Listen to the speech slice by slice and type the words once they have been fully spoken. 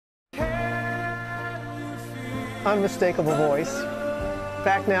unmistakable voice.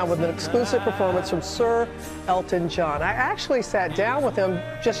 Back now with an exclusive performance from Sir Elton John. I actually sat down with him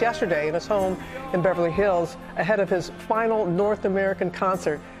just yesterday in his home in Beverly Hills ahead of his final North American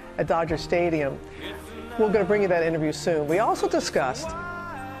concert at Dodger Stadium. We're going to bring you that interview soon. We also discussed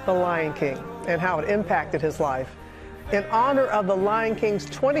The Lion King and how it impacted his life. In honor of The Lion King's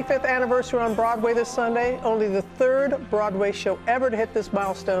 25th anniversary on Broadway this Sunday, only the third Broadway show ever to hit this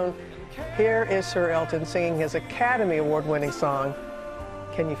milestone, here is Sir Elton singing his Academy Award-winning song,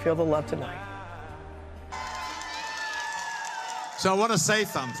 Can You Feel the Love Tonight? So I want to say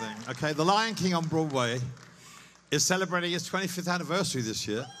something, okay? The Lion King on Broadway is celebrating its 25th anniversary this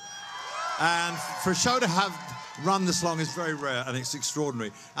year. And for a show to have run this long is very rare, and it's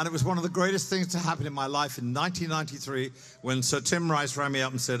extraordinary. And it was one of the greatest things to happen in my life in 1993 when Sir Tim Rice rang me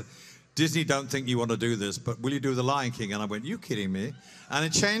up and said, Disney don't think you want to do this, but will you do The Lion King? And I went, you kidding me? And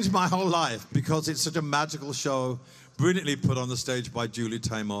it changed my whole life because it's such a magical show, brilliantly put on the stage by Julie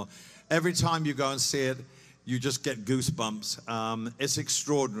Taymor. Every time you go and see it, you just get goosebumps. It's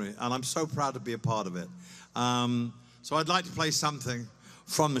extraordinary, and I'm so proud to be a part of it. So I'd like to play something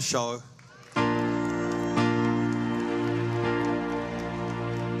from the show.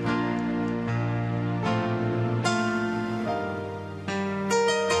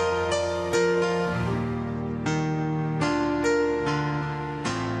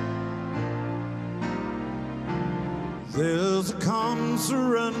 There's a calm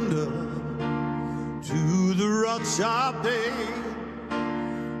surrender to the rough-sharp day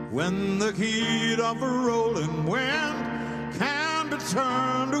when the heat of a rolling wind can be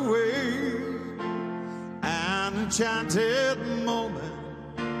turned away. An enchanted moment,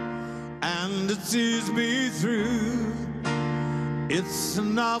 and it sees me through. It's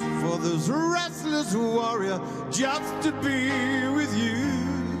enough for this restless warrior just to be with you.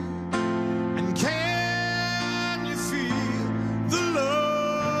 And can you feel the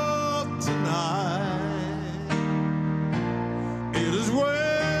love tonight? It is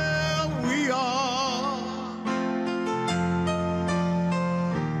where we are.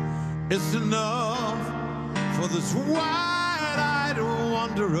 It's enough for this wide-eyed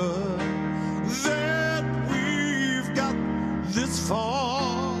wanderer that we've got this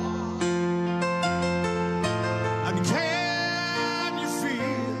far. And can you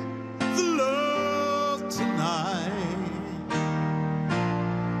feel the love tonight?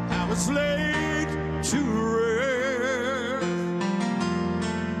 How it's laid to rest.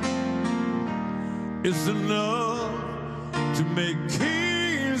 It's enough to make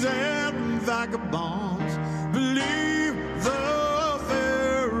kings and vagabonds believe the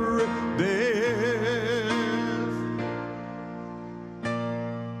very best.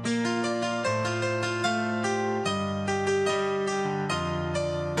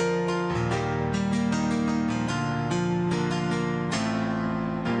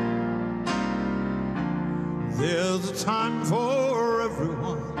 There's a time for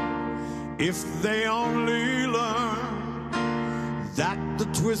everyone if they only learn that the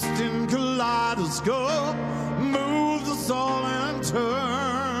twisting kaleidoscope moves us all in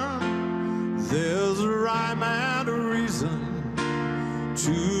turn. There's a rhyme and a reason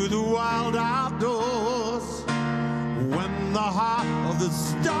to the wild outdoors when the heart of the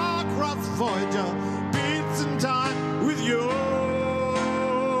star-crossed Voyager beats in time with yours.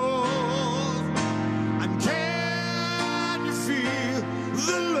 And can you feel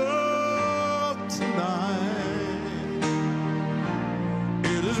the love tonight?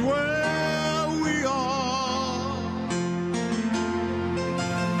 It is where we are.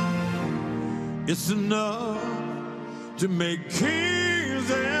 It's enough to make kings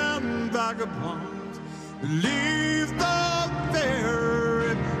and vagabonds believe the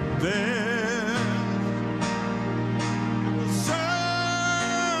very best. The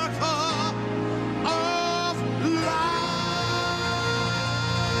circle of life.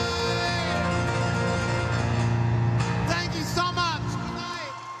 Thank you so much. Good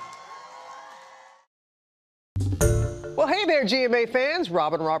night. Well, hey there, GMA fans.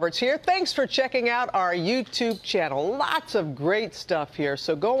 Robin Roberts here. Thanks for checking out our YouTube channel. Lots of great stuff here.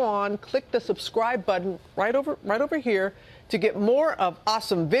 So go on, click the subscribe button right over here to get more of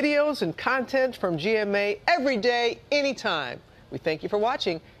awesome videos and content from GMA every day, anytime. We thank you for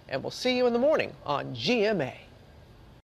watching, and we'll see you in the morning on GMA.